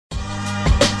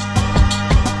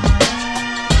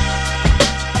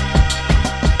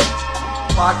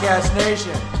Podcast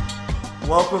Nation,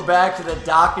 welcome back to the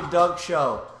Doc and Dunk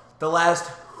Show. The last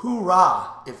hoorah,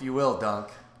 if you will, Dunk.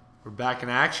 We're back in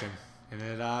action, and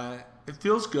it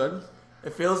feels good.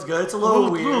 It feels good. It's a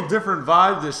little weird. A little different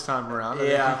vibe this time around, I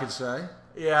think you could say.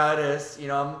 Yeah, it is. You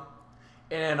know,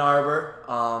 I'm in Ann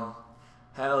Arbor.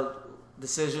 Had a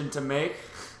decision to make,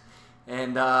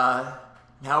 and now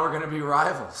we're going to be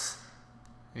rivals.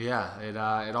 Yeah, it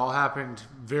all happened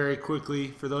very quickly.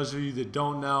 For those of you that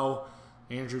don't know,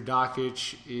 Andrew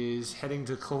Dakich is heading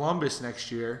to Columbus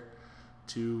next year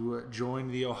to join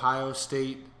the Ohio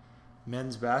State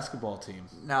men's basketball team.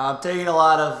 Now, I'm taking a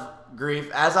lot of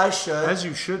grief, as I should. As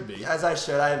you should be. As I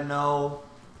should. I have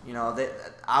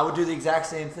I would do the exact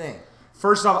same thing.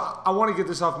 First off, I want to get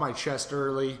this off my chest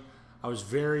early. I was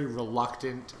very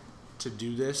reluctant to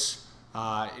do this.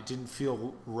 It didn't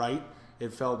feel right.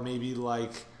 It felt maybe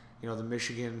like, the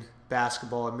Michigan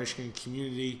basketball and Michigan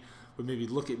community would maybe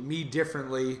look at me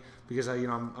differently because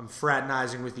I'm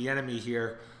fraternizing with the enemy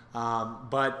here.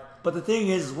 But the thing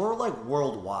is, we're like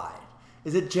worldwide.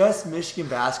 Is it just Michigan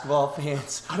basketball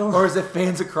fans, or is it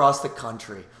fans across the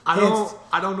country? I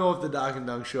don't know if the Doc and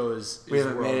Dunk Show is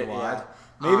worldwide. Made it, yeah.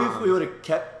 Maybe if we would have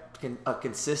kept a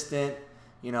consistent,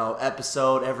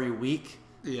 episode every week.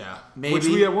 Yeah, maybe. Which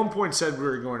we at one point said we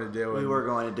were going to do. We were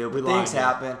going to do, but things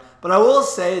happen. But I will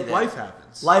say that life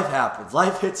happens. Life happens.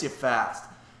 Life hits you fast.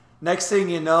 Next thing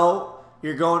you know,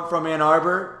 you're going from Ann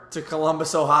Arbor to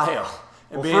Columbus, Ohio,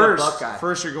 and being a Buckeye.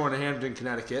 First, you're going to Hamden,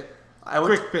 Connecticut.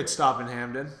 Quick pit stop in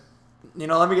Hamden.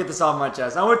 Let me get this off my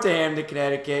chest. I went to Hamden,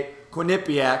 Connecticut.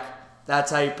 Quinnipiac,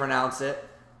 that's how you pronounce it.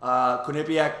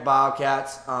 Quinnipiac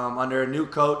Bobcats under a new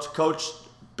coach, Coach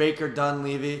Baker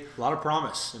Dunleavy. A lot of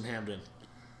promise in Hamden.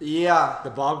 Yeah. The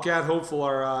Bobcat hopeful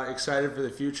are excited for the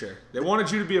future. They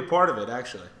wanted you to be a part of it,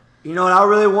 actually. I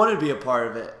really wanted to be a part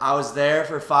of it. I was there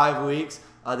for 5 weeks.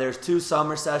 There's 2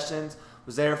 summer sessions.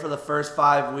 Was there for the first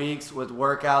 5 weeks with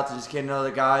workouts and just getting to know the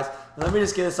guys. And let me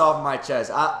just get this off my chest.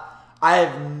 I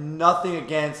have nothing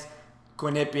against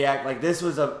Quinnipiac. Like, this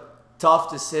was a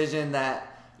tough decision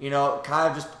that,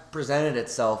 kind of just presented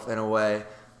itself in a way.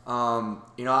 I'm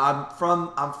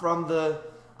from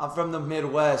the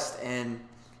Midwest, and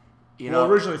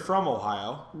originally from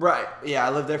Ohio. Right. Yeah,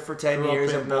 I lived there for 10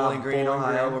 years in Bowling Green,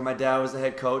 Ohio, Green. where my dad was the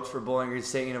head coach for Bowling Green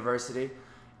State University.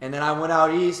 And then I went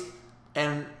out east,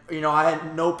 and, I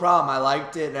had no problem. I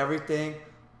liked it and everything.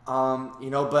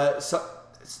 But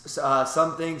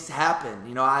some things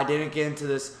happened. I didn't get into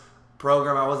this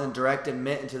program. I wasn't direct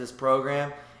admit into this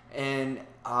program. And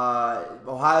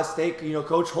Ohio State,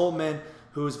 Coach Holtman,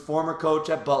 who's a former coach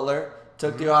at Butler,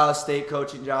 took the Ohio State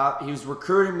coaching job. He was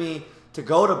recruiting me to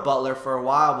go to Butler for a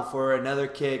while before another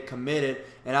kid committed.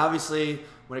 And obviously,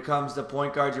 when it comes to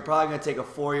point guards, you're probably going to take a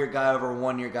 4-year guy over a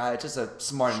 1-year guy. It's just a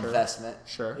smart investment,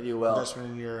 if you will.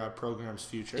 Investment in your program's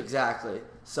future. Exactly.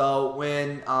 So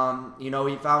when,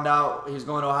 he found out he was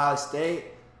going to Ohio State,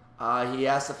 he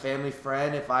asked a family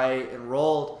friend if I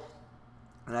enrolled,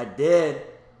 and I did,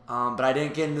 but I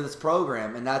didn't get into this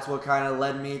program, and that's what kind of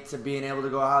led me to being able to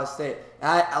go to Ohio State.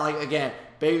 And again,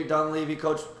 Baker Dunleavy,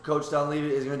 Coach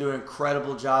Dunleavy is going to do an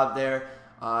incredible job there.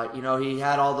 He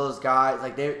had all those guys.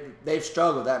 Like, they've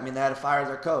struggled. They had to fire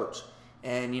their coach.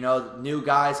 And, new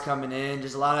guys coming in,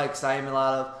 just a lot of excitement, a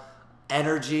lot of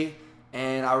energy.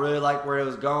 And I really like where it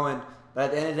was going. But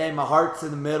at the end of the day, my heart's in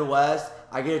the Midwest.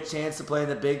 I get a chance to play in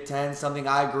the Big Ten, something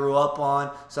I grew up on,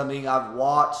 something I've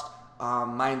watched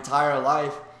my entire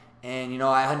life. And,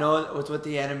 I know it was with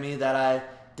the enemy that I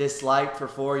disliked for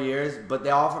 4 years, but they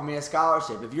offered me a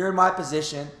scholarship. If you're in my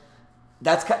position,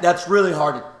 that's really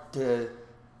hard to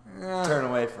turn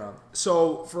away from.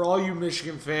 So for all you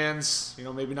Michigan fans,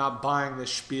 maybe not buying the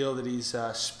spiel that he's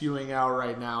spewing out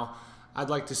right now, I'd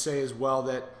like to say as well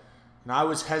that I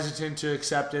was hesitant to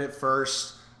accept it at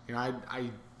first. I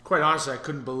quite honestly, I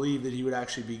couldn't believe that he would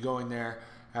actually be going there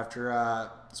after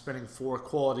spending 4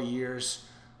 quality years,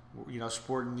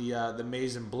 sporting the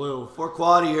maize and blue. 4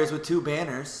 quality years with 2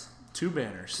 banners. 2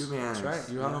 banners. 2 banners. That's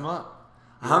right. You hung them up.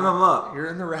 I hung them up. You're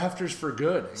in the rafters for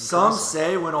good. Some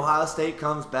say when Ohio State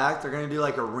comes back, they're going to do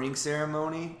like a ring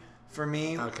ceremony for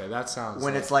me. Okay, that sounds...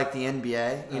 When it's like the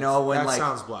NBA. That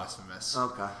sounds blasphemous.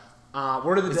 Okay.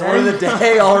 Word of the day. Word of the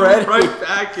day already. Right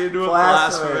back into a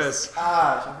blasphemous.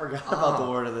 Gosh, I forgot about the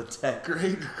word of the day.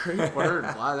 Great word.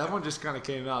 That one just kind of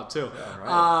came out too. Yeah,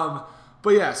 right.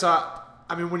 But yeah, so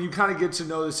when you kind of get to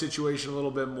know the situation a little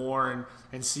bit more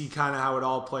and see kind of how it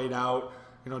all played out,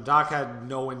 Doc had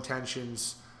no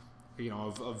intentions,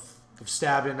 of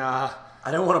stabbing. I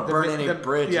don't want to burn any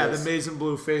bridges. Yeah, the maize and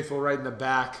blue faithful right in the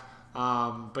back.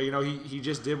 But he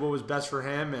just did what was best for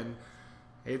him, and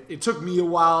it took me a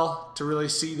while to really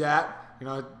see that.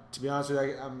 To be honest with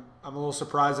you, I'm a little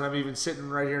surprised that I'm even sitting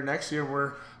right here next to you,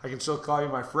 where I can still call you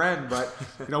my friend. But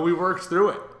we worked through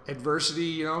it.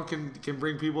 Adversity, can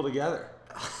bring people together.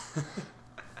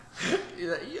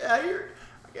 Yeah, I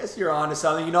guess you're onto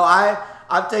something.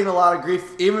 I've taken a lot of grief,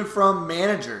 even from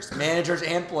managers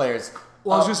and players.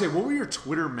 Well, I was gonna say, what were your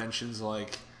Twitter mentions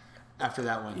like after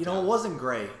that went down? It wasn't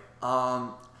great.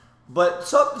 But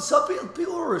some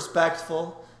people were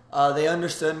respectful. They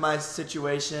understood my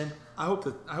situation. I hope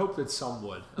that some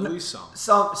would, at least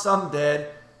some. Some did.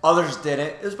 Others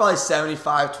didn't. It was probably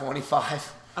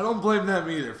 75-25. I don't blame them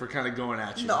either for kind of going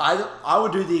at you. No, I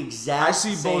would do the exact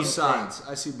same thing. I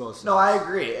see both sides. No, I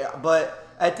agree. But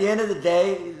at the end of the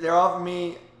day, they're offering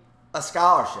me a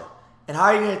scholarship. And how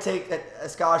are you going to take a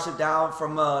scholarship down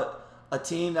from a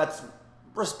team that's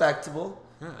respectable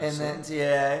in the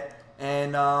NCAA?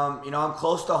 And, I'm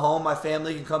close to home. My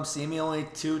family can come see me, only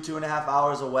 2.5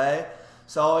 hours away.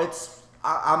 So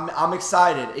I'm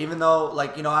excited, even though,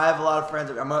 I have a lot of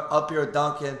friends. I'm up here at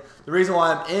Duncan. The reason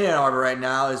why I'm in Ann Arbor right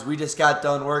now is we just got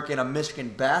done working a Michigan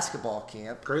basketball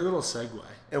camp. Great little segue.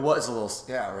 It was a little,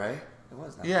 yeah, right? It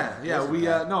was.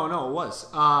 No, it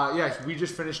was. We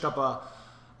just finished up a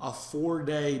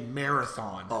 4-day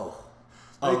marathon.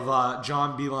 Of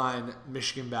John Beilein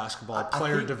Michigan basketball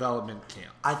player development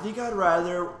camp. I think I'd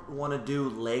rather want to do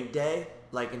leg day,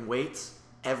 in weights,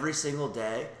 every single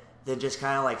day, than just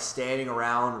kind of standing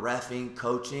around, reffing,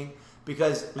 coaching.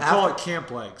 Because we call it camp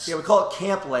legs. Yeah, we call it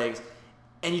camp legs,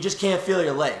 and you just can't feel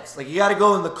your legs. You got to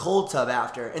go in the cold tub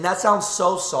after, and that sounds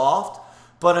so soft,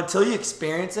 but until you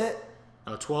experience it.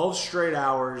 12 straight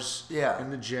hours in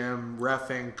the gym,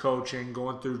 reffing, coaching,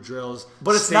 going through drills.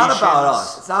 But it's not about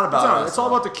us. It's not about us. It's all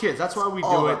about the kids. That's why we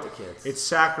do it. About the kids. It's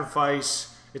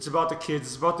sacrifice. It's about the kids.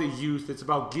 It's about the youth. It's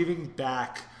about giving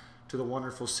back to the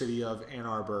wonderful city of Ann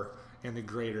Arbor and the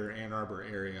greater Ann Arbor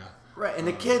area. Right, and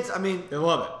the kids, they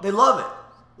love it. They love it.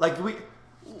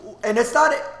 And it's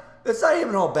not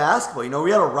even all basketball.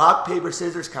 We had a rock, paper,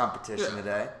 scissors competition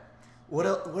today. What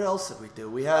else did we do?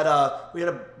 We had a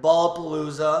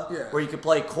Ballapalooza where you could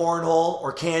play cornhole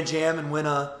or can jam and win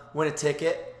a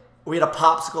ticket. We had a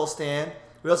popsicle stand.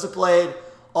 We also played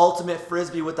ultimate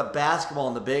frisbee with the basketball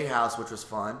in the big house, which was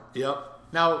fun. Yep.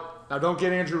 Now don't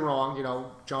get Andrew wrong.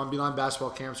 John Beilein basketball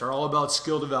camps are all about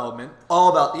skill development. All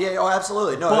about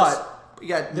absolutely. No, but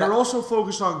they're also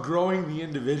focused on growing the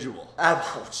individual.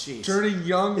 Oh, jeez. Turning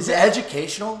young. Is it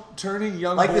educational? Turning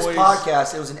young boys. Like this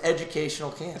podcast, it was an educational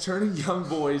camp. Turning young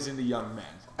boys into young men.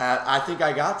 I think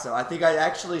I got some. I think I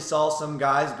actually saw some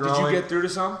guys growing. Did you get through to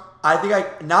some? I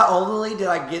think not only did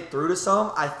I get through to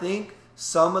some, I think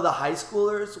some of the high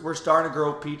schoolers were starting to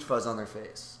grow peach fuzz on their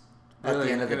face. At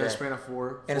the end of the day. In a span of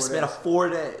 4 In a span of 4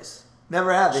 days.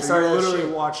 Never have. They started you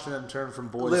literally watched them turn from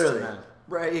boys to men.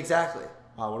 Right, exactly.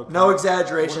 Wow, no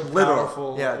exaggeration,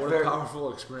 literal. What a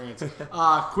powerful experience.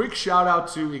 Quick shout out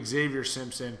to Xavier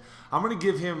Simpson. I'm going to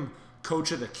give him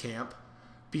coach of the camp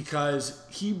because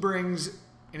he brings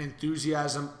an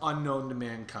enthusiasm unknown to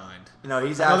mankind. No, I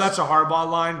know that's a Harbaugh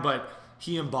line, but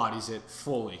he embodies it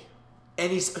fully.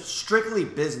 And he's strictly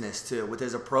business, too, with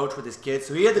his approach with his kids.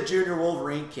 So he had the Junior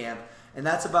Wolverine camp, and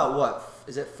that's about what?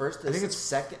 Is it first? I think it's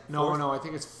second? No, I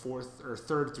think it's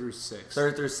third through sixth.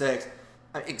 Third through sixth.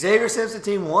 Xavier Simpson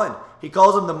team won. He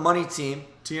calls them the money team.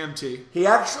 TMT. He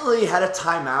actually had a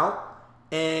timeout,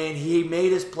 and he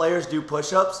made his players do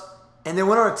push-ups, and they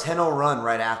went on a 10-0 run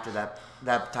right after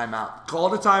that timeout.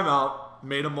 Called a timeout,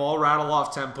 made them all rattle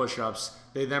off 10 push-ups.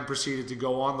 They then proceeded to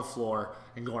go on the floor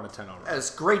and go on a 10-0 run. That's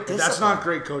great discipline. If that's not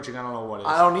great coaching, I don't know what is.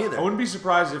 I don't either. I wouldn't be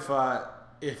surprised if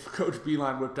Coach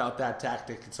Beilein whipped out that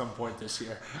tactic at some point this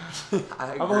year.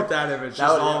 How about that image?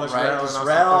 Just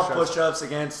rattle off push-ups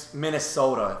against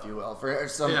Minnesota, if you will, for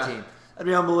some team. That'd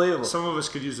be unbelievable. Some of us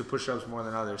could use the push-ups more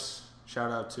than others.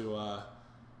 Shout out to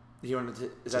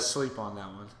sleep on that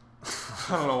one.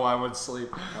 I don't know why I would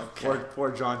sleep. Okay.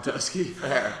 Poor John Teskey.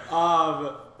 Fair.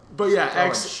 But yeah,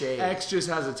 X just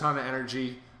has a ton of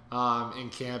energy in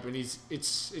camp, and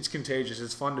it's contagious.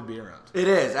 It's fun to be around. It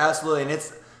is, absolutely, and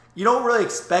you don't really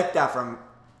expect that from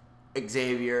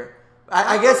Xavier.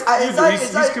 I guess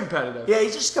he's competitive. Yeah,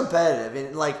 he's just competitive,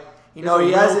 and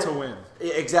he has to win.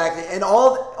 Exactly, and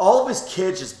all of his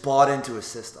kids just bought into his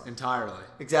system entirely.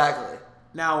 Exactly.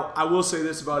 Now, I will say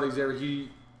this about Xavier: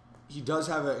 he does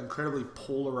have an incredibly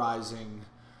polarizing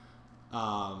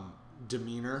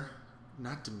demeanor.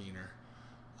 Not demeanor.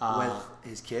 With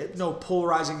his kids? No,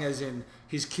 polarizing as in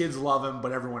his kids love him,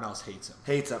 but everyone else hates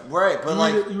him. Right?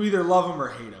 But you either love him or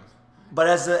hate him. But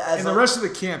the rest of the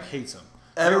camp hates him.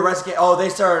 They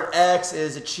started X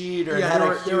is a cheater. Yeah, and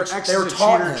there were X is a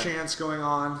cheater chants going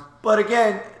on. But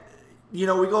again, we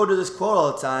go to this quote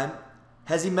all the time.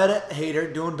 Has he met a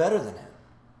hater doing better than him?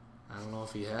 I don't know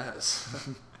if he has.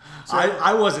 So,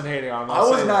 I wasn't hating on him. I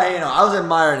was not hating on him. I was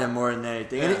admiring him more than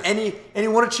anything. Yeah. And he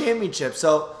won a championship.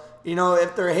 So,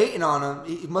 if they're hating on him,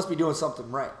 he must be doing something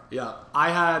right. Yeah. I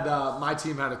had my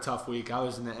team had a tough week. I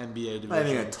was in the NBA division. I'm not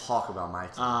even going to talk about my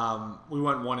team. We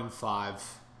went 1-5.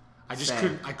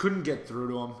 I couldn't get through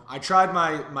to him. I tried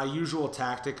my usual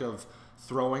tactic of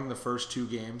throwing the first 2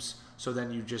 games. So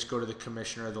then you just go to the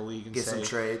commissioner of the league and get say, some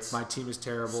trades. My team is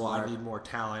terrible. Smart. I need more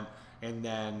talent. And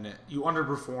then you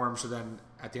underperform. So then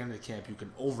at the end of the camp, you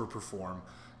can overperform.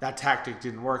 That tactic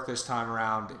didn't work this time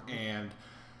around. And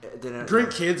great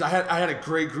kids. I had a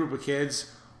great group of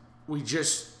kids. We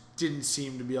just didn't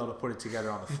seem to be able to put it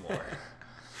together on the floor.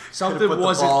 Something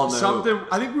wasn't. Something.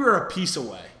 I think we were a piece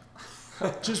away.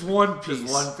 Just one piece.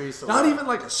 Just one piece away. Not even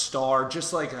like a star.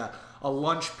 Just like a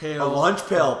lunch pail. A lunch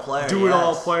pail player.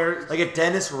 Do-it-all player. Like a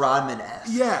Dennis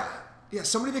Rodman-esque. Yeah. Yeah,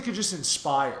 somebody that could just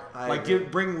inspire.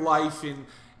 Bring life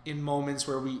in moments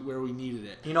where we needed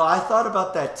it. I thought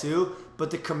about that too,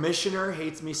 but the commissioner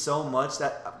hates me so much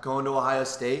that going to Ohio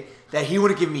State that he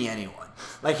wouldn't give me anyone.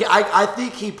 Like I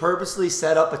think he purposely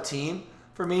set up a team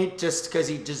for me just because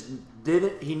he just did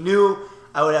it. He knew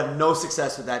I would have no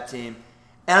success with that team.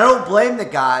 And I don't blame the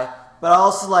guy, but I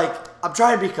also I'm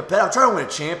trying to be competitive. I'm trying to win a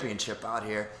championship out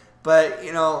here. But,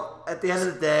 at the end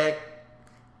of the day,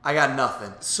 I got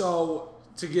nothing. So,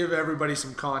 to give everybody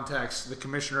some context, the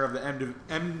commissioner of the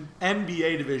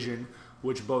NBA division,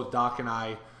 which both Doc and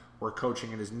I were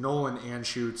coaching in, is Nolan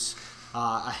Anschutz,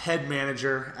 a head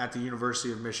manager at the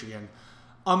University of Michigan.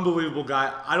 Unbelievable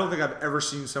guy. I don't think I've ever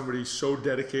seen somebody so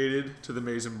dedicated to the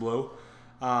Maize and Blue.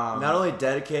 Not only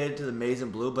dedicated to the Maize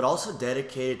and Blue, but also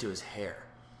dedicated to his hair.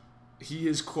 He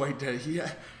is quite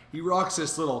dedicated. He rocks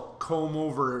this little comb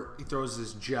over. He throws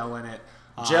this gel in it.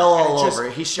 Gel all over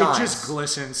it. He shines. It just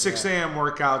glistens. 6 a.m.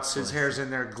 workouts. His hair's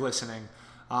in there glistening.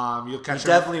 You'll catch him. He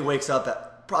definitely wakes up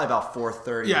at probably about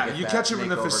 4:30. Yeah, you catch him in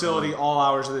the facility all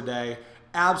hours of the day.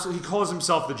 Absolutely. He calls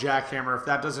himself the Jackhammer. If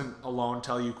that doesn't alone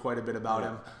tell you quite a bit about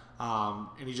him.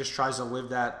 And he just tries to live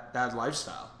that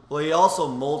lifestyle. Well, he also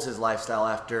molds his lifestyle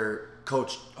after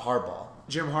Coach Harbaugh.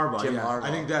 Jim Harbaugh. Harbaugh.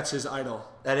 I think that's his idol.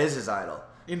 That is his idol.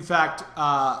 In fact,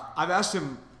 I've asked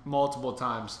him multiple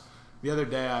times. The other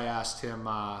day I asked him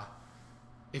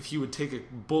if he would take a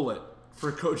bullet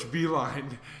for Coach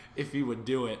Beilein, if he would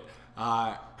do it.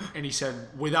 And he said,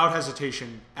 without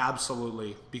hesitation,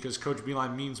 absolutely, because Coach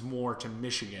Beilein means more to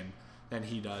Michigan than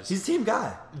he does. He's a team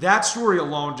guy. That story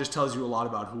alone just tells you a lot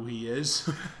about who he is.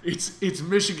 It's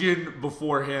Michigan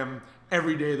before him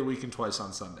every day of the week and twice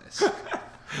on Sundays.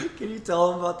 Can you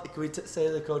tell him about? Can we say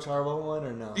the Coach Harbaugh one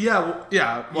or no?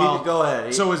 Yeah. Well, go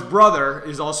ahead. So his brother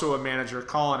is also a manager,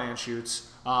 Colin Anschutz,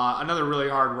 another really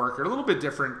hard worker, a little bit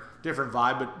different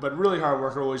vibe, but really hard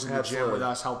worker, always in the gym with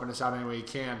us, helping us out any way he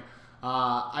can.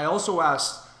 I also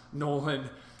asked Nolan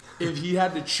if he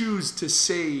had to choose to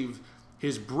save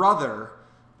his brother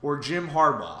or Jim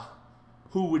Harbaugh,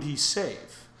 who would he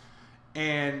save?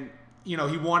 And he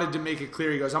wanted to make it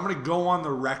clear. He goes, I'm going to go on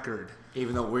the record.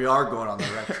 Even though we are going on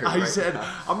the record. I said,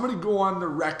 I'm going to go on the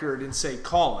record and say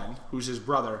Colin, who's his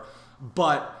brother.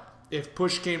 But if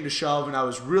push came to shove and I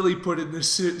was really put in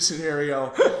this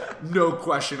scenario, no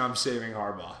question I'm saving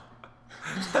Harbaugh.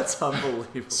 That's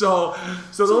unbelievable. So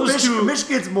those two...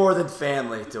 Michigan's more than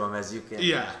family to him, as you can.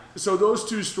 Yeah. So those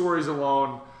 2 stories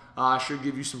alone should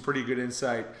give you some pretty good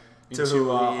insight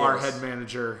into our head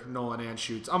manager, Nolan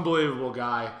Anschutz. Unbelievable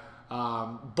guy.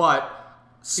 But...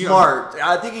 Smart.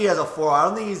 I think he has a 4. I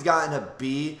don't think he's gotten a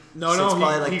B since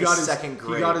probably he got his second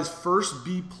grade. He got his first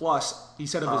B+, he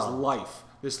said, of his life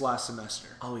this last semester.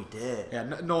 Oh, he did? Yeah,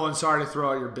 Nolan, sorry to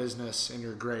throw out your business and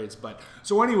your grades. But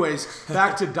so anyways,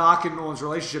 back to Doc and Nolan's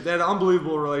relationship. They had an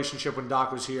unbelievable relationship when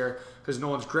Doc was here because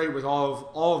Nolan's great with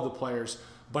all of the players.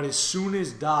 But as soon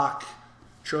as Doc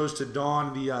chose to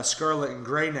don the scarlet and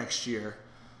gray next year,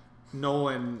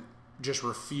 Nolan just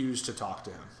refused to talk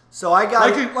to him. So I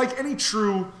got like any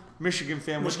true Michigan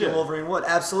fan would do. Michigan Wolverine would,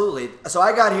 absolutely. So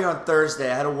I got here on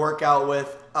Thursday. I was going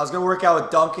to work out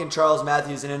with Duncan, Charles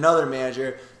Matthews, and another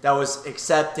manager that was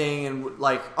accepting and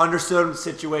understood the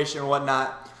situation and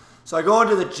whatnot. So I go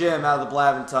into the gym out of the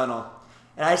Blavin Tunnel,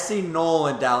 and I see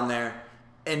Nolan down there,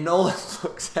 and Nolan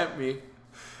looks at me,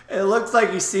 and it looks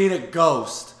like he's seen a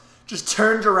ghost. Just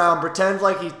turns around, pretends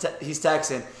like he's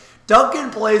texting. Duncan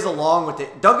plays along with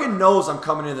it. Duncan knows I'm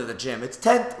coming into the gym. It's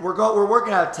 10. We're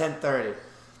working out at 10:30.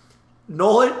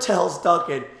 Nolan tells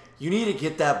Duncan, "You need to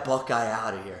get that Buckeye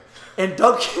out of here." And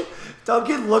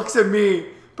Duncan looks at me,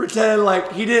 pretending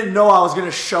like he didn't know I was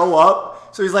gonna show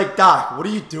up. So he's like, "Doc, what are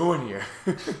you doing here?"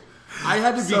 I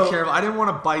had to be So- careful. I didn't want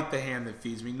to bite the hand that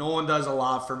feeds me. Nolan does a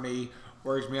lot for me,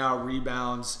 works me out,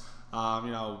 rebounds,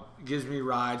 gives me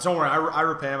rides. Don't worry, I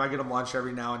repay him. I get him lunch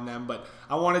every now and then, but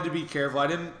I wanted to be careful. I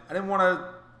didn't want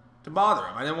to bother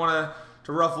him. I didn't want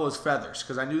to ruffle his feathers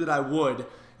because I knew that I would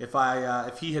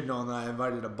if he had known that I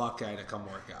invited a buck guy to come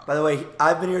work out. By the way,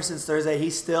 I've been here since Thursday. He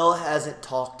still hasn't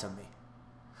talked to me.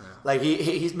 Yeah. Like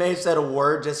he may have said a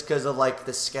word just because of like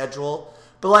the schedule,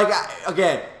 but like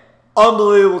again,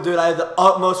 unbelievable dude. I have the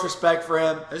utmost respect for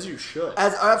him. As you should.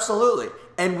 Absolutely,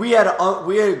 and we had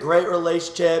a great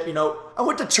relationship. I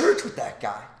went to church with that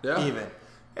guy even,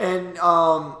 and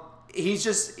he's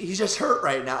just hurt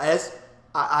right now. As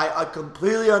I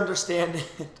completely understand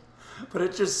it, but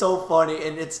it's just so funny,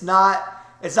 and it's not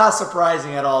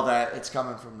surprising at all that it's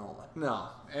coming from Nolan. No,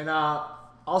 and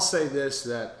I'll say this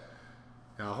that.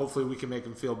 Hopefully we can make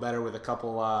him feel better with a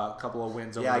couple of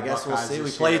wins over the Buckeyes. Yeah, I guess we'll see. We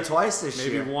year. played twice this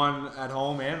year. Maybe one at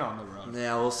home and on the road.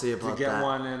 Yeah, we'll see about that. To get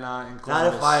one in Columbus.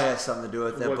 Not if I have something to do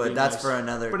with it, would but be that's nice. for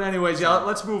another. But anyways,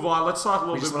 let's move on. Let's talk a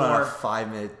little we just bit went on more. a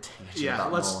 5-minute tangent Yeah,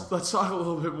 about Nolan. let's talk a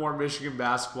little bit more Michigan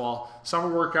basketball. Summer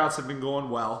workouts have been going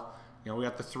well. We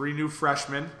got the 3 new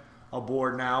freshmen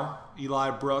aboard now. Eli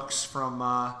Brooks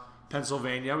from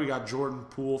Pennsylvania. We got Jordan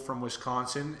Poole from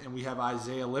Wisconsin, and we have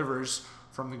Isaiah Livers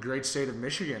from the great state of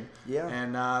Michigan. Yeah.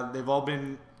 And they've all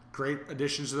been great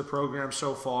additions to the program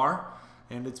so far,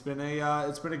 and it's been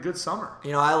a good summer.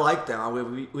 I like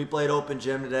them. We played open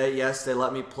gym today. Yes, they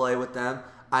let me play with them.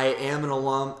 I am an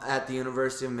alum at the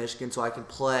University of Michigan, so I can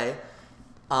play.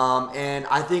 And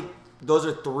I think those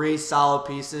are 3 solid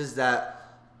pieces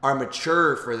that are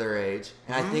mature for their age,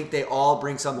 and I think they all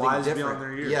bring something Wise different. beyond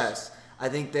their years. Yes, I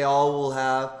think they all will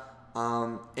have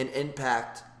an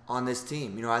impact on this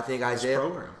team. I think Isaiah. This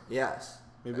program. Yes.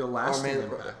 Maybe a lasting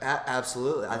impact.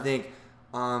 Absolutely. I think,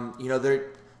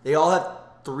 they all have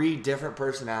 3 different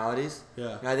personalities.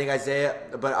 Yeah. And I think Isaiah,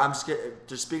 but I'm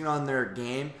just speaking on their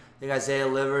game. I think Isaiah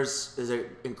Livers is an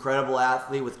incredible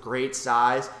athlete with great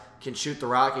size, can shoot the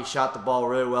rock. He shot the ball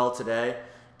really well today.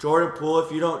 Jordan Poole,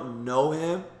 if you don't know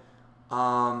him,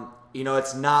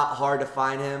 it's not hard to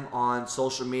find him on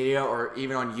social media or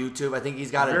even on YouTube. I think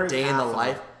he's got a day in the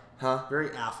life. Huh? Very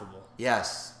affable.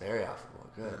 Yes, very affable.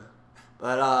 Good.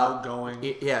 But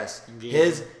outgoing. Yes.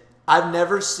 Engaging. I've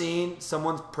never seen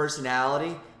someone's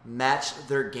personality match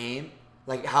their game,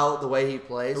 like the way he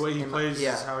plays. The way he plays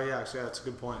is how he acts. Yeah, that's a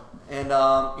good point. And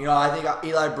I think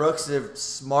Eli Brooks is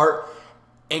smart,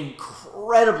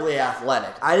 incredibly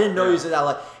athletic. I didn't know he was that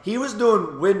athletic. He was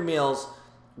doing windmills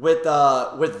with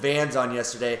Vans on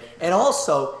yesterday, and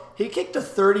also he kicked a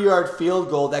 30-yard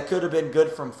field goal that could have been good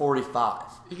from 45.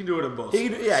 He can do it in both. He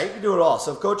can do it all.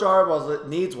 So if Coach Harbaugh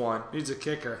needs one, Needs a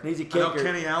kicker. I know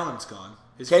Kenny Allen's gone.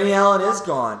 Kenny Allen is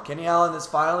gone. Kenny Allen is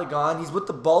finally gone. He's with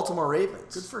the Baltimore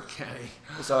Ravens. Good for Kenny.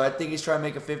 So I think he's trying to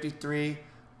make a 53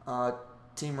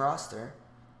 team roster.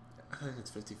 I think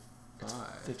it's 55.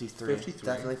 53. 53.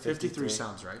 Definitely 53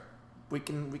 sounds right. We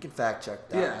can fact check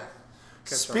that. Yeah.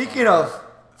 Speaking of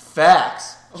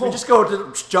facts, should we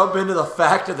just jump into the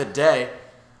fact of the day?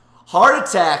 Heart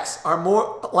attacks are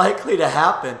more likely to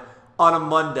happen on a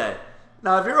Monday.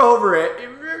 Now, if you're over it, if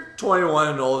you're 21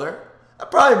 and older, that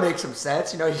probably makes some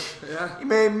sense. You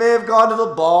may have gone to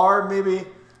the bar, maybe.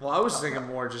 Well, I was thinking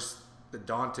more just the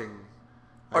daunting.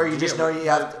 Or you just know you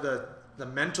have the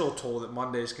mental toll that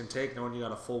Mondays can take, knowing you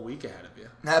got a full week ahead of you.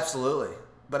 Absolutely,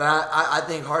 but I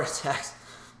think heart attacks.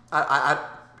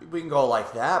 We can go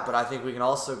like that, but I think we can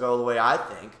also go the way I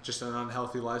think. Just an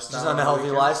unhealthy lifestyle. Just an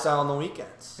unhealthy lifestyle on the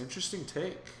weekends. Interesting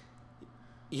take.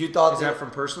 You thought Is that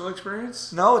from personal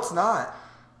experience? No, it's not.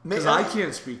 Because I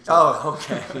can't speak to Oh,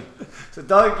 okay. So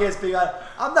Doug can't speak on it.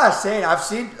 I'm not saying I've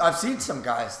seen some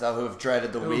guys though who have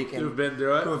dreaded the week and who've been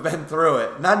through it. Who have been through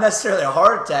it. Not necessarily a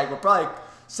heart attack, but probably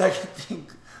second thing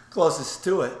closest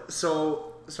to it.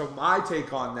 So my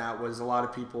take on that was a lot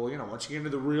of people, once you get into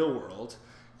the real world,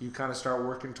 you kind of start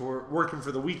working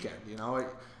for the weekend.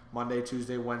 Monday,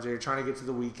 Tuesday, Wednesday, you're trying to get to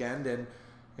the weekend, and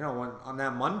on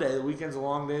that Monday, the weekend's a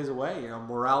long days away.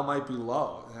 Morale might be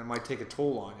low, and it might take a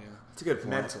toll on you. That's a good point.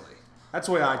 Mentally. That's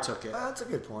the way I took it. That's a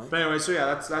good point. But anyway, so yeah,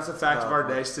 that's a fact of our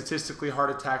day. Statistically,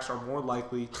 heart attacks are more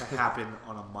likely to happen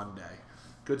on a Monday.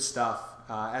 Good stuff.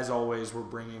 As always, we're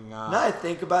bringing... now I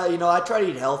think about it, I try to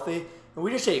eat healthy, and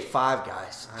we just ate Five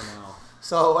Guys. I know.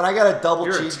 So when I got a double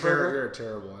cheeseburger... You're a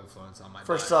terrible influence on my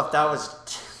First diet. off,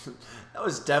 that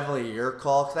was definitely your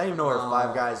call, because I didn't even know where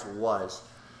Five Guys was.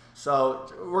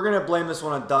 So we're going to blame this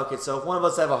one on Duckett. So if one of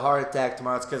us have a heart attack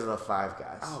tomorrow, it's because of the Five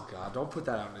Guys. Oh, God. Don't put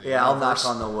that out into the Yeah, I'll universe.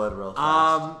 knock on the wood real fast.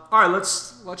 All right,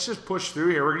 let's just push through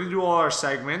here. We're going to do all our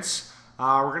segments.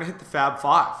 We're going to hit the Fab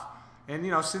Five. And,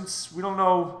 since we don't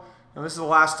know and this is the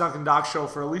last Dunk and Doc show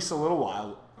for at least a little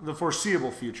while, the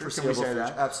foreseeable future. Can we say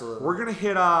that? Absolutely. We're gonna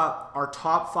hit our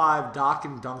top 5 Doc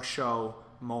and Dunk show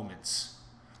moments.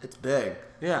 It's big.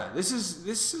 Yeah, this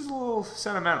is a little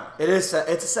sentimental. It is.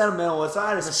 It's a sentimental. It's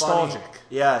not as Nostalgic. funny.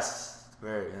 Yes, it's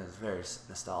very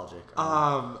nostalgic.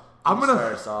 I'm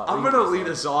gonna lead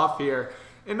us off here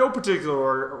in no particular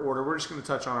order. We're just gonna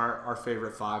touch on our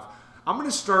favorite 5. I'm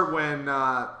gonna start when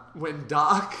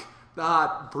Doc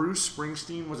thought Bruce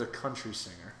Springsteen was a country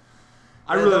singer.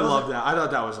 I really loved that. I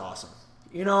thought that was awesome.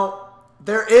 You know,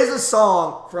 there is a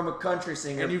song from a country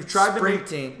singer, and you've tried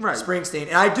Springsteen,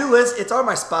 and I do listen. It's on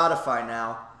my Spotify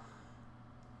now.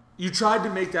 You tried to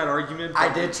make that argument.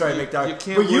 I did try to make that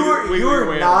argument. But you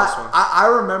were not. I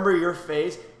remember your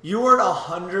face. You weren't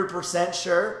 100%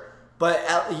 sure, but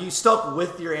you stuck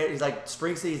with your. He's like,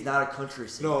 Springsteen is not a country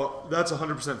singer. No, that's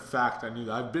 100% fact. I knew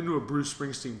that. I've been to a Bruce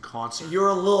Springsteen concert. You're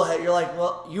a little head. You're like,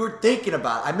 well, you were thinking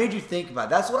about it. I made you think about it.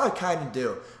 That's what I kind of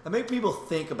do. I make people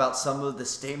think about some of the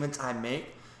statements I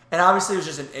make. And obviously it was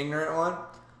just an ignorant one.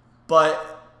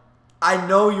 But I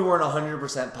know you weren't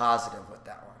 100% positive with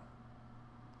that one.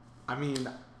 I mean,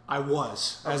 I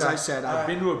was. As Okay. I said, I've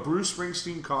been to a Bruce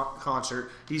Springsteen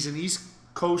concert. He's an East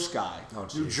Coast guy. Oh,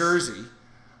 New Jersey.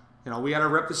 You know, we got to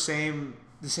rep the same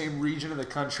region of the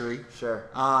country. Sure.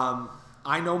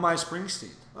 I know my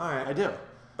Springsteen. All right. I do.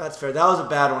 That's fair. That was a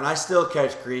bad one. I still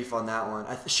catch grief on that one.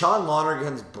 Sean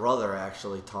Lonergan's brother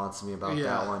actually taunts me about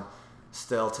that one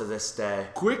still to this day.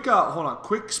 Quick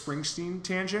Springsteen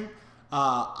tangent.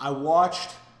 I watched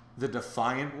the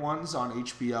Defiant ones on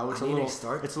HBO.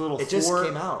 It just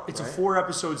came out. It's a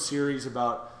 4-episode series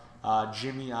about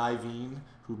Jimmy Iovine,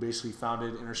 who basically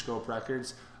founded Interscope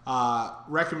Records.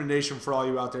 Recommendation for all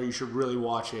you out there: you should really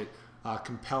watch it.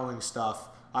 Compelling stuff.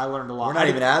 I learned a lot. We're not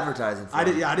even advertising for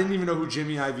it. I didn't even know who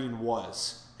Jimmy Iovine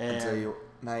was. And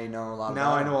now you know a lot.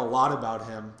 Now I know a lot about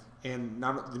him, and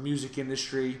not the music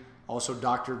industry. Also,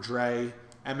 Dr. Dre,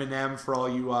 Eminem, for all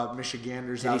you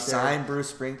Michiganders out there. Did he sign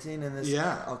Bruce Springsteen in this?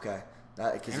 Yeah. Okay.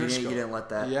 Because you didn't let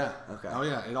that. Yeah. Okay. Oh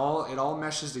yeah. It all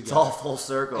meshes together. It's all full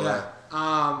circle. Yeah.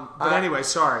 There. But anyway,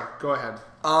 sorry. Go ahead.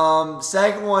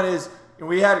 Second one is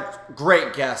we had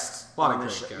great guests. A lot of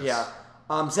great guests.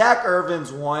 Yeah. Zach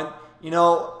Irvin's one. You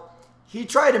know, he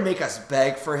tried to make us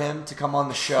beg for him to come on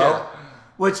the show,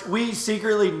 which we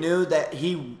secretly knew that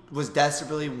he was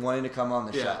desperately wanting to come on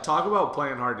the show. Talk about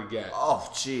playing hard to get. Oh,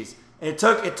 jeez. And it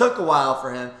took a while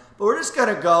for him, but we're just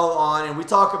gonna go on and we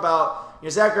talk about.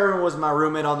 Zach Irvin was my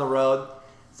roommate on the road.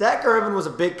 Zach Irvin was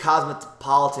a big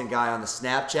Cosmopolitan guy on the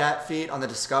Snapchat feed on the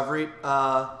Discovery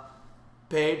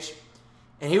page.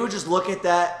 And he would just look at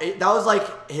that. That was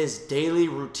like his daily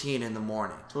routine in the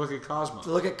morning. To look at Cosmo.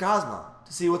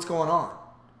 To see what's going on.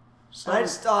 And I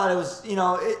just thought it was,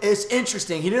 it's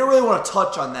interesting. He didn't really want to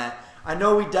touch on that. I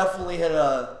know we definitely hit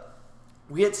a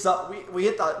soft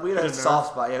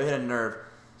spot. Yeah, we hit a nerve.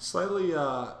 Slightly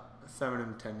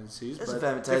feminine tendencies. It's but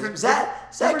feminine tendencies.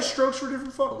 Different strokes for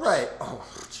different folks. Right. Oh,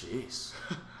 jeez.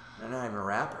 I'm not even a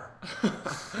rapper.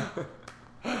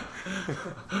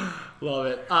 Love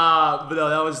it. But no,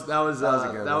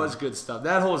 that was good stuff.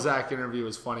 That whole Zach interview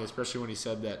was funny, especially when he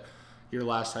said that your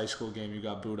last high school game you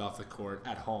got booed off the court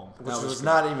at home. Which was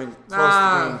not even close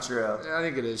to being true. I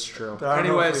think it is true. But I don't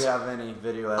know if we have any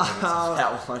video evidence of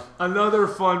that one. Another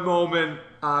fun moment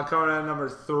coming out number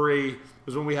 3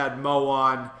 was when we had Mo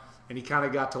on, and he kind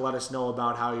of got to let us know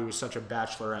about how he was such a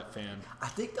Bachelorette fan. I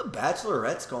think the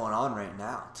Bachelorette's going on right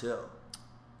now too.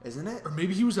 Isn't it? Or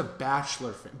maybe he was a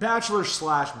Bachelor fan.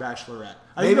 Bachelor/Bachelorette.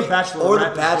 I Maybe, think the Bachelorette or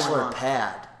the Bachelor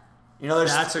pad.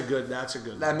 That's a good.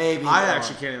 That may be. I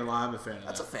actually can't even lie. I'm a fan of that.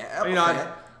 That's a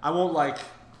fan. I won't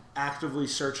actively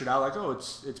search it out.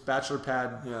 It's Bachelor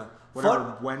pad. Yeah.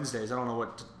 Whatever Wednesdays. I don't know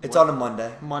what. It's on a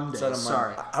Monday.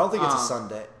 Sorry. I don't think it's a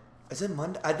Sunday. Is it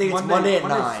Monday? I think it's Monday at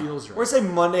 9. Feels right. We're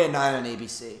saying Monday at 9 on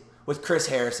ABC with Chris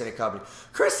Harrison and company.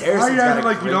 Chris Harrison. Why are you acting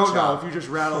like you don't know if you just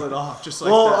rattled it off just like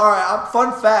that? Well, all right.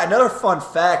 Fun fact. Another fun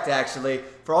fact, actually,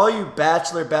 for all you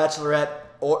Bachelor, Bachelorette,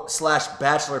 /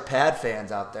 Bachelor pad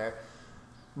fans out there.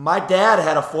 My dad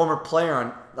had a former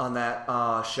player on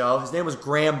that show. His name was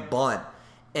Graham Bunn.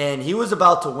 And he was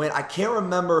about to win. I can't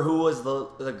remember who was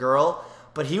the girl,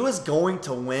 but he was going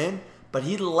to win, but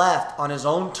he left on his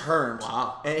own terms.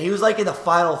 Wow. And he was in the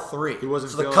final 3. He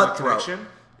wasn't feeling the the connection?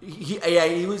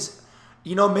 He was,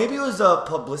 maybe it was a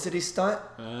publicity stunt.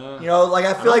 I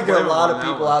feel like there are a lot of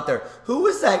people out there. Who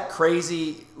was that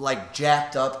crazy,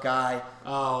 jacked up guy?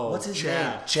 Oh, what's his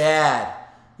Chad. name? Chad.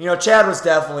 Chad was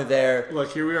definitely there.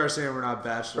 Look, here we are saying we're not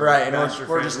Bachelor. Right, Bachelor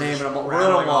we're fans. just naming them. We're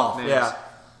rattling off. names. Yeah.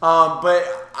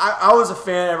 But I was a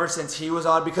fan ever since he was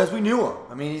on because we knew him.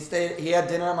 I mean, he had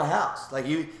dinner at my house. Like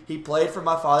he played for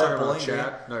my father at Bowling Green.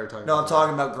 No, you're talking. No, I'm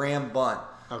talking about Graham Bunn.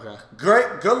 Okay.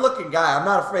 Great, good-looking guy. I'm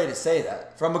not afraid to say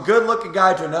that. From a good-looking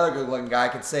guy to another good-looking guy, I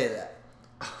can say that.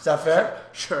 Is that fair?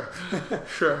 Sure.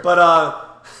 But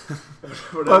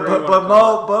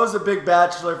Mo's a big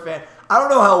Bachelor fan. I don't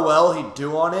know how well he'd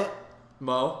do on it.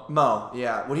 Mo,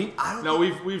 yeah. Would he? I don't. No,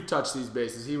 we've touched these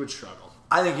bases. He would struggle.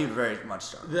 I think he'd very much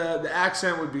struggle. The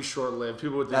accent would be short-lived.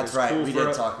 People would think That's it's right. cool We for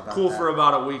did talk about cool that. for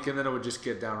about a week, and then it would just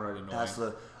get downright annoying.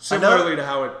 Absolutely. Similarly to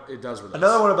how it does with us.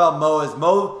 Another one about Mo is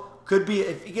Mo could be,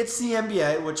 if he gets the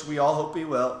NBA, which we all hope he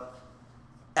will,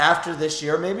 after this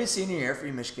year, maybe a senior year for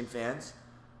you Michigan fans,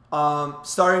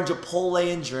 starting Chipotle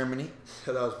in Germany.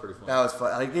 Yeah, that was pretty fun. That was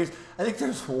fun. I think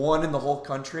there's one in the whole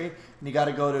country, and you got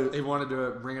to go to. They wanted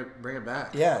to bring it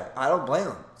back. Yeah, I don't blame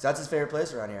him. That's his favorite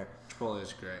place around here. Chipotle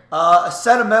is great. A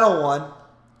sentimental one.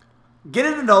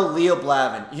 Getting to know Leo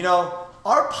Blavin. You know,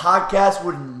 our podcast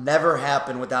would never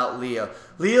happen without Leo.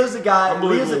 Leo's a guy.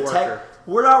 Leo's a tech. Worker.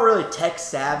 We're not really tech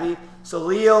savvy. So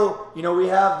Leo, you know, we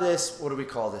have this. What do we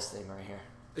call this thing right here?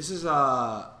 This is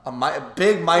A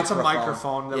big microphone. It's a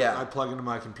microphone that Yeah. I plug into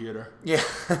my computer. Yeah.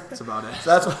 That's about it. So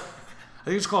that's what. I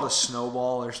think it's called a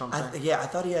snowball or something. I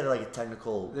thought he had like a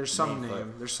technical. There's some for it.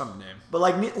 name. There's some name. But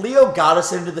like Leo got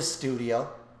us into the studio.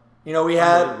 You know, we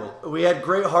had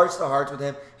great hearts to hearts with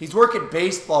him. He's working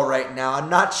baseball right now. I'm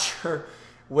not sure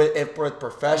if with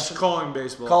professional. Calling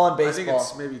baseball. Calling I think baseball.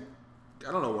 it's maybe.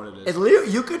 I don't know what it is. And Leo,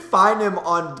 you could find him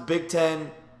on the Big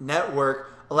Ten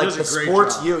Network, like does the a great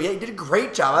Sports job. U. Yeah, he did a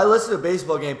great job. I listened to a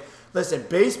baseball game. Listen,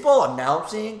 baseball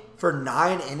announcing for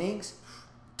 9 innings,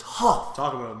 tough.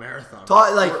 Talk about a marathon.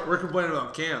 We're complaining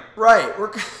about camp. Right.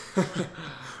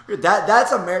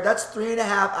 That's 3.5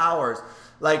 hours.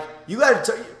 Like you got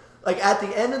to like at the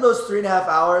end of those 3.5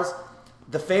 hours,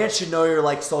 the fans should know your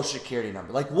like social security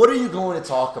number. Like, what are you going to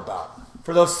talk about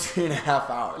for those 3.5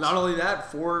 hours? Not only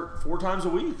that, four times a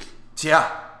week. Yeah.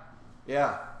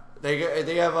 They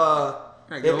have Get a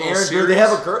Aaron little Boone. serious.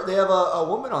 They have a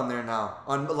woman on there now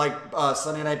on like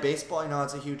Sunday Night Baseball. You know,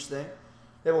 it's a huge thing.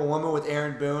 They have a woman with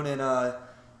Aaron Boone and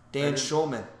Dan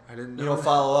Schulman. I didn't know. You know, that.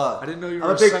 follow up. I didn't know you I'm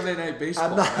were a a big- Sunday Night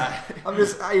Baseball I'm not. guy. I'm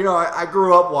just. I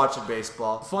grew up watching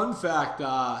baseball. Fun fact.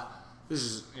 This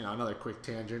is another quick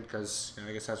tangent because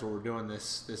I guess that's what we're doing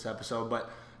this episode. But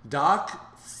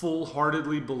Doc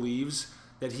full-heartedly believes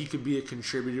that he could be a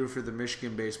contributor for the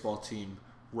Michigan baseball team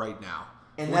right now,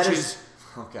 And which that is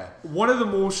okay. one of the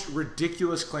most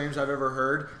ridiculous claims I've ever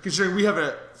heard, considering we have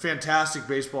a fantastic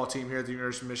baseball team here at the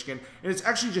University of Michigan, and it's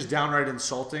actually just downright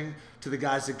insulting to the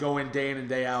guys that go in day and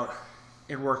day out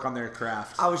and work on their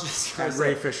craft. I was just going At to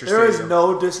Ray say, Fisher there is Stadium.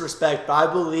 no disrespect, but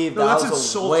I believe No, that that's was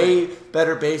insulting. a way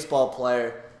better baseball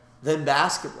player than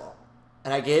basketball,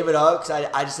 and I gave it up because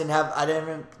I just didn't have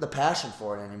the passion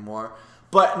for it anymore.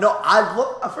 But no,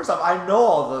 first off, I know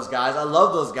all those guys. I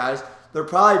love those guys. They're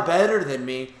probably better than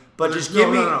me. But just give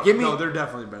me. No, they're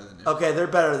definitely better than you. Okay, they're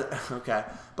better. Okay,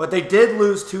 but they did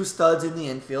lose 2 studs in the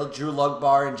infield: Drew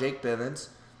Lugbar and Jake Bivens.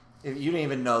 If you didn't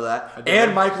even know that,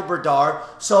 and Michael Berdard.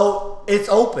 So it's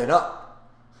open up.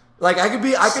 Like I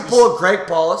could pull a Greg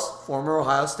Paulus, former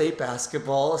Ohio State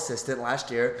basketball assistant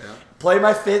last year. Yeah. Play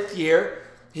my 5th year.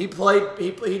 He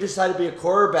decided to be a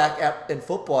quarterback in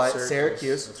football at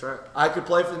Syracuse. That's right. I could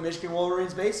play for the Michigan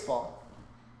Wolverines baseball.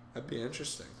 That'd be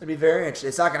interesting. It'd be very interesting.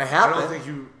 It's not going to I happen. don't think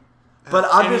you. But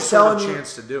have I'm any just sort telling of you-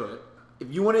 chance to do it.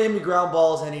 If you want to hit me ground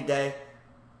balls any day,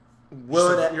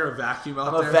 You're a vacuum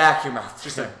out I'm there. a vacuum out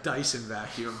Just there. a Dyson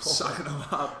vacuum, sucking them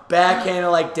up.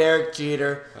 Backhanded like Derek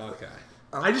Jeter. Okay.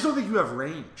 I just don't think you have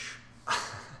range.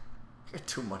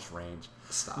 Too much range.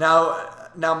 Stop.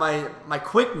 Now my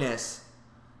quickness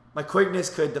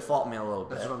could default me a little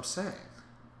bit. That's what I'm saying.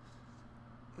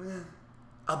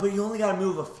 But you only got to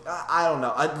move I don't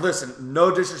know. Listen,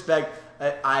 no disrespect.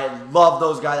 I love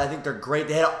those guys. I think they're great.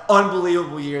 They had an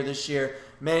unbelievable year this year,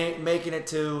 making it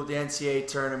to the NCAA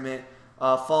tournament,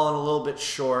 falling a little bit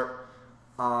short.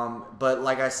 But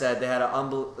like I said, they had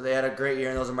a great year,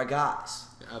 and those are my guys.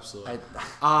 Yeah, absolutely.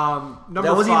 Number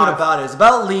That wasn't 5. even about it. It's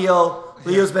about Leo.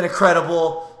 Leo's been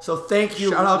incredible. So thank you,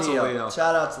 Shout out to Leo. Leo.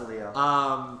 Shout out to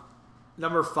Leo.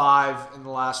 Number 5 and the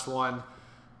last one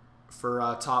for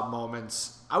top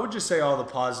moments. I would just say all the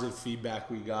positive feedback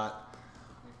we got.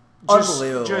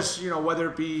 Unbelievable. Just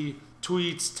whether it be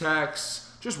tweets,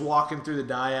 texts, just walking through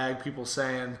the diag, people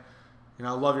saying, I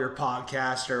love your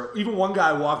podcast, or even one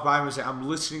guy walked by me and said, I'm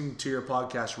listening to your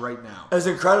podcast right now. It was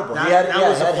incredible. That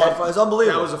was It was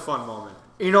unbelievable. That was a fun moment.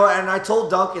 And I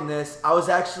told Duncan this. I was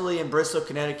actually in Bristol,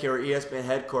 Connecticut, where ESPN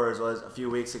headquarters was a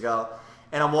few weeks ago,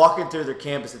 and I'm walking through their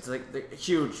campus. It's like the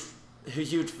huge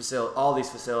huge facility, all these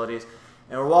facilities,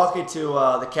 and we're walking to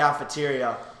the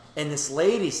cafeteria, and this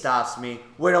lady stops me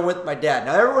when I'm with my dad.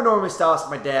 Now everyone normally stops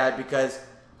my dad because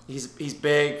he's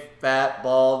big, fat,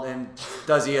 bald, and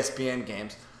does ESPN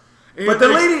games. But the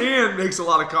lady makes a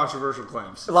lot of controversial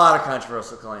claims. A lot of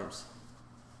controversial claims.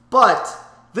 But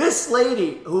this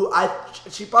lady,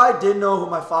 she probably didn't know who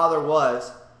my father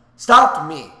was, stopped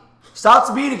me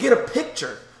to get a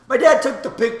picture. My dad took the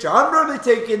picture. I'm normally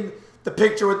taking the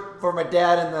picture for my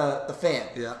dad and the fan.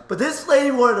 Yeah. But this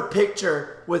lady wanted a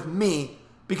picture with me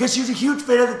because she's a huge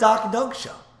fan of the Doc and Dunk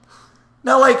Show.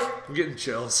 Now, I'm getting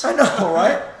chills. I know,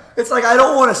 right? It's I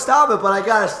don't want to stop it, but I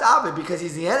gotta stop it because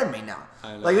he's the enemy now.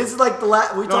 I know. This is the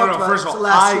last. We talked about first it's of the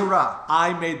all, last hurrah.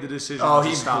 I made the decision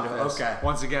to stop this. Okay.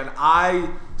 Once again, I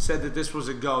said that this was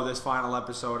a go. This final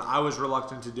episode, I was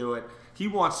reluctant to do it. He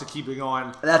wants to keep it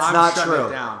going. That's not true.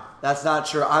 It down. That's not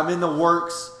true. I'm in the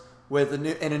works with a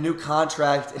new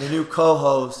contract and a new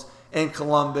co-host in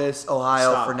Columbus,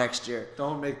 Ohio for next year.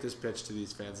 Don't make this pitch to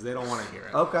these fans. They don't want to hear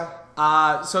it. Okay.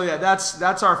 So yeah,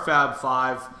 that's our Fab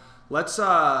Five. Let's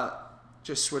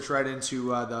just switch right into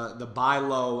the buy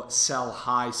low, sell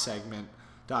high segment.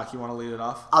 Doc, you want to lead it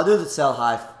off? I'll do the sell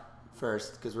high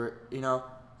first because we're is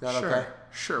that sure. okay?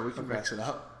 Sure, we can mix it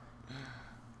up.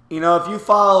 If you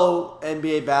follow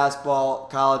NBA basketball,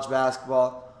 college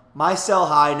basketball, my sell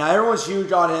high, now everyone's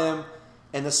huge on him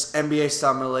in the NBA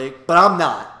Summer League, but I'm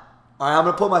not. All right, I'm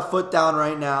going to put my foot down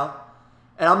right now,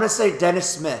 and I'm going to say Dennis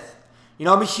Smith.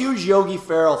 I'm a huge Yogi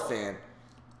Ferrell fan,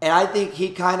 and I think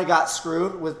he kind of got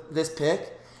screwed with this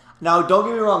pick. Now, don't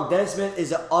get me wrong, Dennis Smith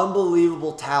is an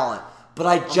unbelievable talent, but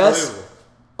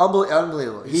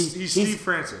Unbelievable. He's Steve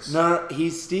Francis. No,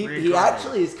 he's Steve. He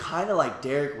actually is kind of like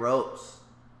Derrick Rose.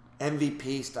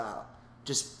 MVP style.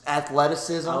 Just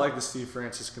athleticism. I like the Steve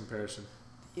Francis comparison.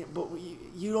 Yeah, but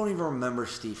you don't even remember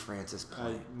Steve Francis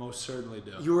playing. I most certainly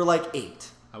do. You were like 8.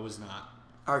 I was not.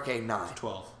 Okay, 9.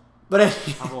 12. But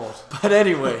I'm old. But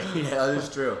anyway, yeah, that's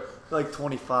true. Like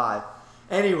 25.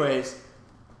 Anyways,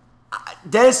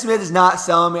 Dennis Smith is not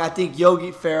selling me. I think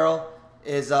Yogi Ferrell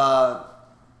is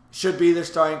should be their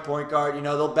starting point guard.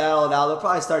 They'll battle it out. They'll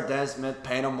probably start Dennis Smith,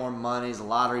 paying him more money. He's a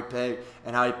lottery pick,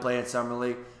 and how he played in Summer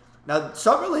League. Now,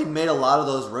 Summer League made a lot of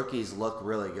those rookies look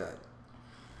really good.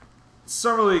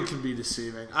 Summer League can be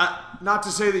deceiving. Not to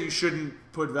say that you shouldn't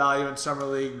put value in Summer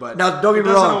League, but now don't get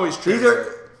me wrong. Always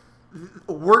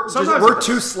we're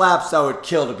two slaps that would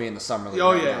kill to be in the Summer League.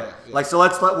 Oh right yeah.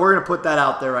 We're gonna put that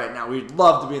out there right now. We'd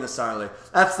love to be in the Summer League.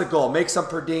 That's the goal. Make some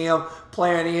per diem,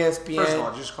 play on ESPN. First of all,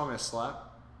 did you just call me a slap?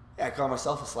 Yeah, I call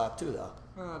myself a slap too, though.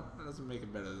 That doesn't make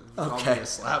it better than okay. Call me a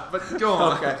slap. But go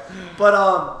on. Okay, but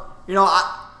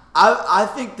I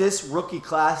think this rookie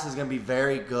class is gonna be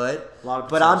very good.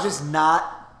 But I'm just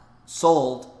not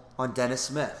sold on Dennis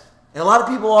Smith. And a lot of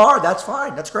people are. That's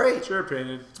fine. That's great. It's your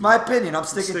opinion. It's my opinion. I'm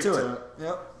sticking to it.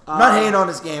 Yep. I'm not hating on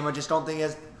his game. I just don't think he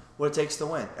has what it takes to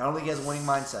win. I don't think he has a winning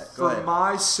mindset. Go ahead. For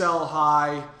my sell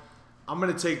high, I'm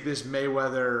going to take this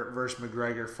Mayweather versus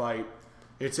McGregor fight.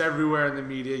 It's everywhere in the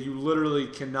media. You literally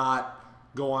cannot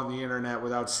go on the internet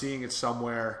without seeing it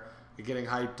somewhere. You're getting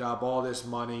hyped up. All this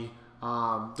money.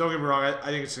 Don't get me wrong. I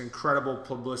think it's an incredible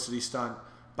publicity stunt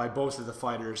by both of the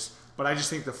fighters. But I just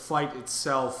think the fight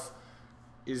itself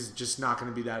is just not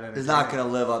going to be that entertaining. It's not going to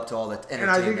live up to all the entertainment.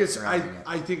 And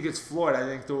I think it's Floyd. I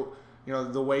think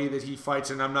the way that he fights,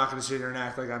 and I'm not going to sit here and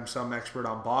act like I'm some expert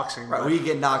on boxing. Right, we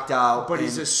get knocked out. But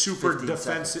he's a super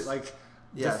defensive, seconds.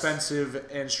 Defensive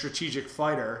and strategic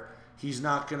fighter. He's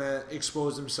not going to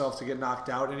expose himself to get knocked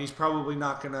out, and he's probably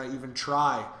not going to even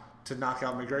try to knock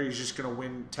out McGregor. He's just going to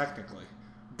win technically.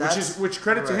 Which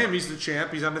credit to him. He's the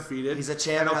champ. He's undefeated. He's a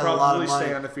champ. And he'll probably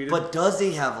stay undefeated. But does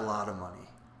he have a lot of money?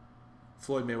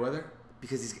 Floyd Mayweather?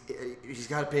 Because he's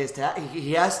got to pay his tax.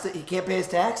 He can't pay his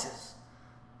taxes.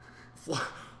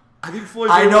 I think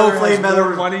Floyd Mayweather has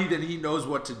more money than he knows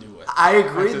what to do with. I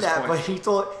agree with that, but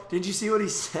did you see what he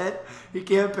said? He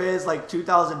can't pay his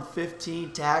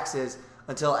 2015 taxes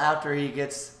until after he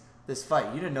gets this fight.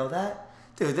 You didn't know that?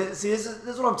 Dude, this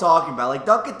is what I'm talking about.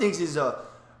 Duncan thinks he's a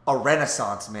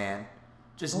renaissance man.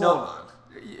 Hold on.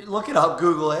 Look it up,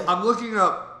 Google it. I'm looking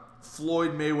up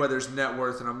Floyd Mayweather's net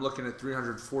worth, and I'm looking at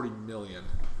 $340 million.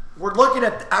 We're looking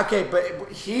at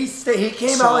but he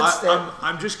came out and said.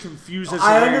 I'm just confused.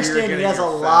 I understand he has a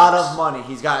lot of money.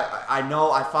 He's got. I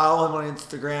know. I follow him on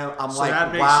Instagram. I'm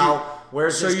wow.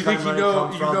 Where's this money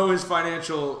come from? You know his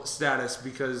financial status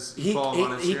because you follow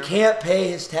him on Instagram? He can't pay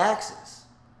his taxes.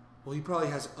 Well, he probably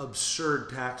has absurd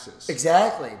taxes.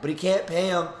 Exactly, but he can't pay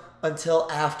them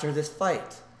until after this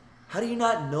fight. How do you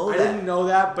not know that? I didn't know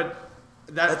that, but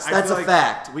that's a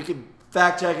fact. We can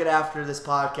fact check it after this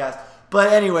podcast.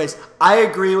 But anyways, I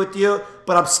agree with you,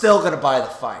 but I'm still going to buy the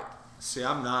fight. See,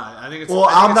 I'm not. I think it's. Well,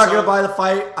 I'm not going to buy the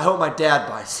fight. I hope my dad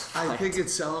buys the fight. I think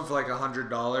it's selling for like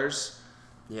 $100.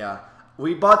 Yeah.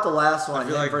 We bought the last one,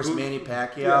 him like versus Manny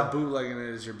Pacquiao. Yeah, bootlegging it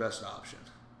is your best option.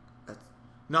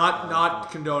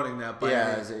 Not condoning that,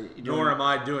 by nor am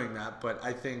I doing that, but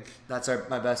I think that's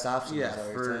my best option.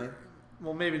 Yeah,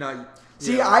 well, maybe not.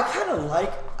 See, yeah. I kind of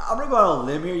like. I'm gonna go on a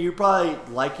limb here. You're probably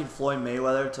liking Floyd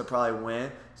Mayweather to probably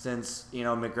win, since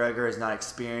McGregor is not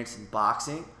experienced in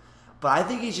boxing, but I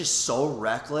think he's just so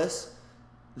reckless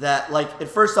that and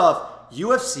first off,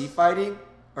 UFC fighting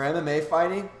or MMA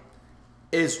fighting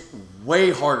is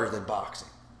way harder than boxing.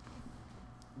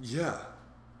 Yeah.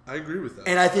 I agree with that.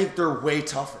 And I think they're way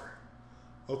tougher.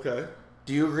 Okay.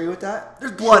 Do you agree with that?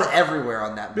 There's blood everywhere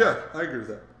on that mat. Yeah, I agree with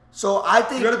that. So I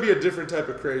think you got to be a different type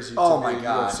of crazy to be a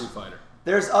UFC fighter.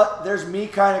 There's me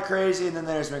kind of crazy, and then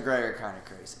there's McGregor kind of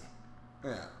crazy.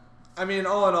 Yeah. I mean,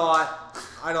 all in all,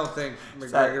 I don't think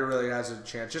McGregor really has a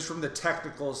chance. Just from the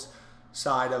technicals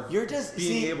side of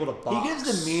being able to box. He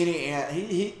gives the media, and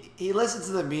he listens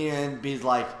to the media and be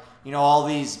like, all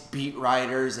these beat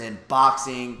writers and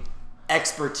boxing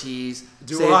expertise.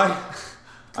 Do I?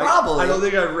 Probably. I don't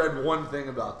think I've read one thing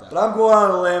about that. But I'm going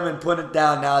on a limb and putting it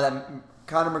down now that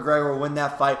Conor McGregor will win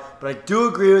that fight. But I do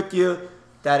agree with you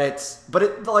that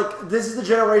this is the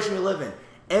generation we live in.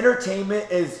 Entertainment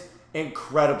is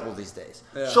incredible these days.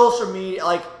 Yeah. Social media,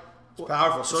 it's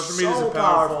powerful. Social media is a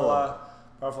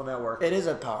powerful network. It is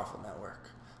a powerful network.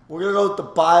 We're gonna go with the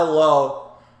buy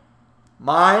low.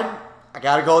 Mine, I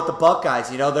gotta go with the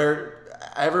Buckeyes.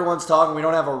 Everyone's talking, we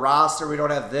don't have a roster, we don't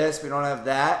have this, we don't have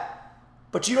that.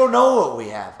 But you don't know what we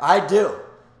have. I do.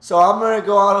 So I'm going to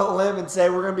go out on a limb and say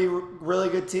we're going to be a really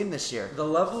good team this year. The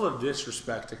level of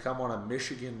disrespect to come on a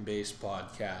Michigan-based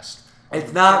podcast.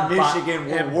 It's not Michigan.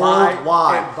 We're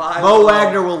worldwide. Mo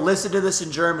Wagner will listen to this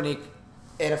in Germany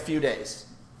in a few days.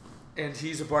 And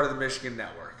he's a part of the Michigan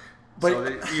network.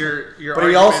 But, but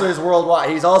he also is worldwide.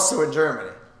 He's also in Germany.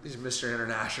 He's Mr.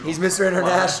 International. He's Mr.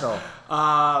 International.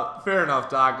 Fair enough,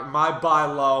 Doc. My buy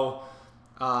low,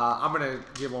 I'm going to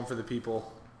give one for the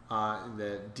people in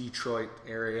the Detroit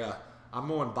area. I'm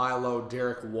going buy low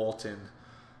Derek Walton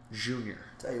Jr.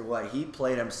 Tell you what, he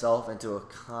played himself into a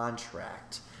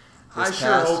contract. I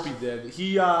sure hope he did.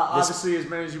 He obviously, as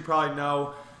many as you probably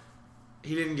know,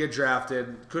 he didn't get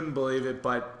drafted. Couldn't believe it,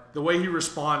 but the way he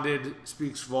responded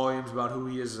speaks volumes about who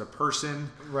he is as a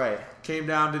person. Right. Came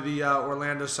down to the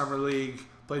Orlando Summer League,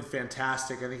 played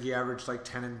fantastic. I think he averaged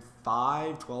 10-5,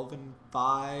 12-5.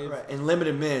 Right. In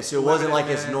limited minutes. So it wasn't like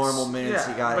his normal minutes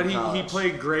he got in college. But he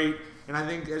played great. And I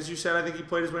think, as you said, he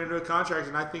played his way into a contract.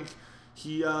 And I think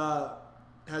he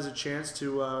has a chance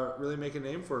to really make a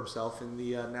name for himself in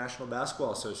the National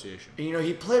Basketball Association. And,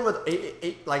 he played with,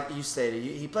 like you stated,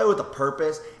 he played with a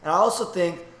purpose. And I also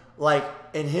think,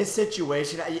 in his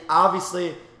situation,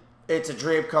 obviously it's a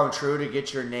dream come true to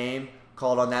get your name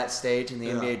called on that stage in the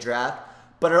NBA draft.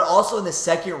 But also in the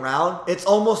second round, it's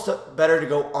almost better to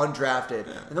go undrafted.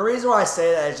 Yeah. And the reason why I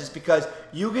say that is just because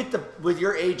with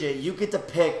your agent, you get to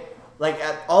pick,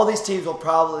 all these teams will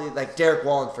probably, Derek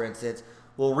Walton, for instance,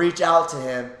 will reach out to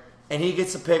him, and he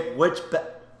gets to pick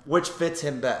which fits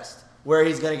him best, where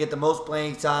he's going to get the most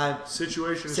playing time.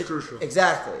 Situation is crucial.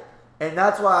 Exactly. And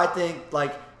that's why I think,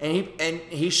 and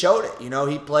he showed it.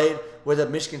 He played with a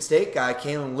Michigan State guy,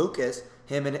 Kalen Lucas,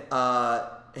 him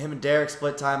and Derek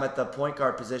split time at the point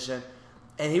guard position,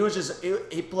 and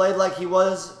he played like he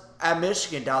was at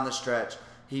Michigan down the stretch.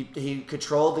 He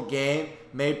controlled the game,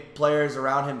 made players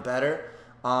around him better,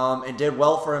 and did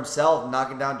well for himself,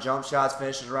 knocking down jump shots,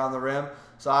 finishes around the rim.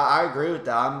 So I agree with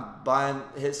that. I'm buying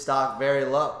his stock very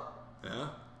low. Yeah.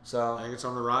 So I think it's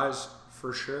on the rise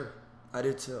for sure. I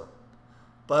do too.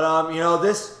 But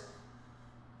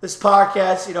this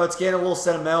podcast, it's getting a little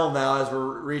sentimental now as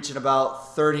we're reaching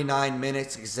about 39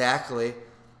 minutes exactly.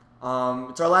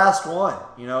 It's our last one.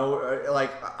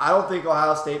 I don't think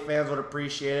Ohio State fans would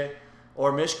appreciate it,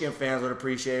 or Michigan fans would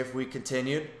appreciate it if we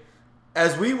continued,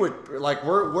 as we would.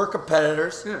 We're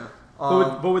competitors. Yeah.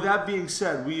 But with that being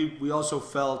said, we also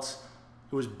felt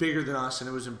it was bigger than us, and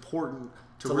it was important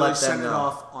to really send it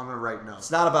off on the right note.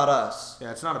 It's not about us. Yeah,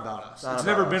 it's not about us. It's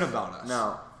never been about us.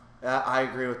 No. I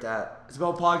agree with that. It's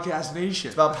about Podcast Nation.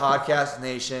 It's about Podcast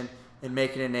Nation and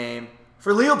making a name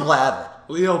for Leo Blavin.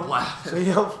 Leo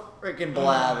freaking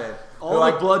Blavin.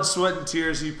 All the blood, sweat, and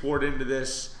tears he poured into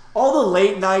this. All the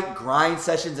late night grind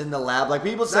sessions in the lab.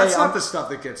 People say that's not the stuff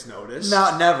that gets noticed.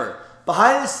 No, never.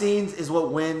 Behind the scenes is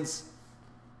what wins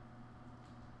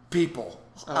people.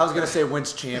 Okay. I was going to say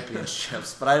wins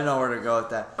championships, but I didn't know where to go with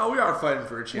that. Oh, we are fighting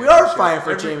for a championship. We are fighting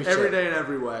for a championship. Every day and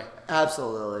every way.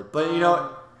 Absolutely. But, you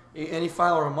know, any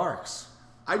final remarks?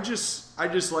 I just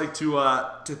like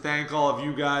to thank all of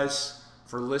you guys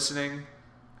for listening.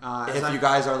 If you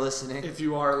guys are listening. If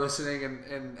you are listening,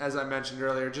 and as I mentioned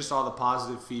earlier, just all the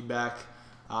positive feedback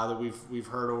that we've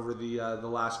heard over the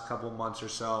last couple of months or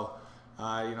so.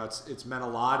 You know, it's meant a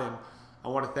lot, and I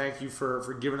want to thank you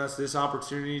for giving us this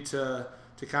opportunity to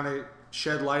kind of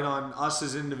shed light on us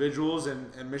as individuals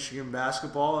and Michigan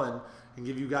basketball, and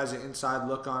give you guys an inside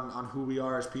look on who we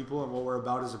are as people and what we're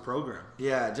about as a program.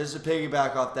 Yeah, just to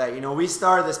piggyback off that, you know, we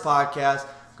started this podcast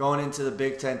going into the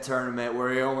Big Ten tournament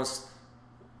where we almost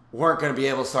weren't going to be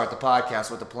able to start the podcast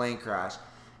with the plane crash.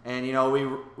 And, you know,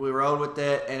 we rode with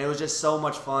it, and it was just so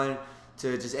much fun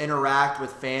to just interact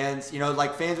with fans. You know,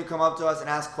 like fans would come up to us and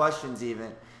ask questions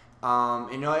even.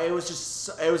 You know, it was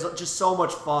just so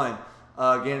much fun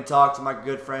getting to talk to my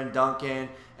good friend Duncan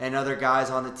and other guys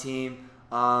on the team.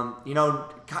 You know,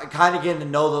 kind of getting to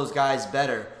know those guys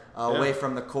better away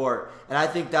from the court. And I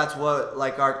think that's what,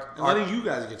 like, our letting you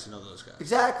guys get to know those guys.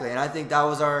 Exactly. And I think that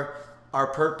was our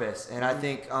purpose. And I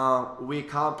think we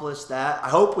accomplished that. I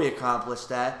hope we accomplished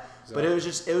that. Exactly. But it was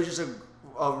just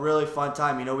a really fun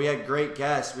time. You know, we had great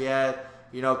guests. We had,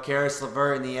 you know, Karis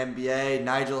LeVert in the NBA,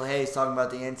 Nigel Hayes talking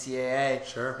about the NCAA.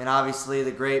 Sure. And obviously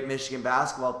the great Michigan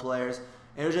basketball players.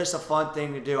 It was just a fun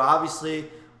thing to do. Obviously,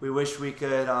 we wish we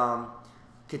could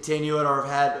continue it or have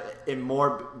had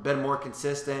it been more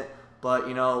consistent. But,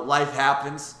 you know, life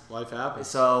happens. Life happens.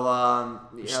 So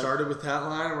we started with that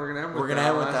line, and we're gonna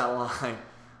end with that line.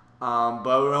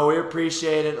 But, you know, we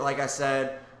appreciate it. Like I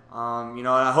said, you know,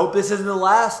 and I hope this isn't the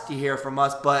last you hear from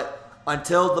us. But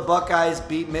until the Buckeyes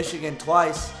beat Michigan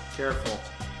twice, careful.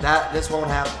 This won't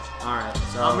happen. All right.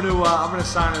 So I'm gonna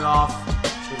sign it off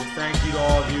with a thank you to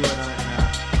all of you,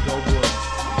 and go Blue.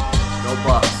 Go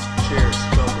Bucks.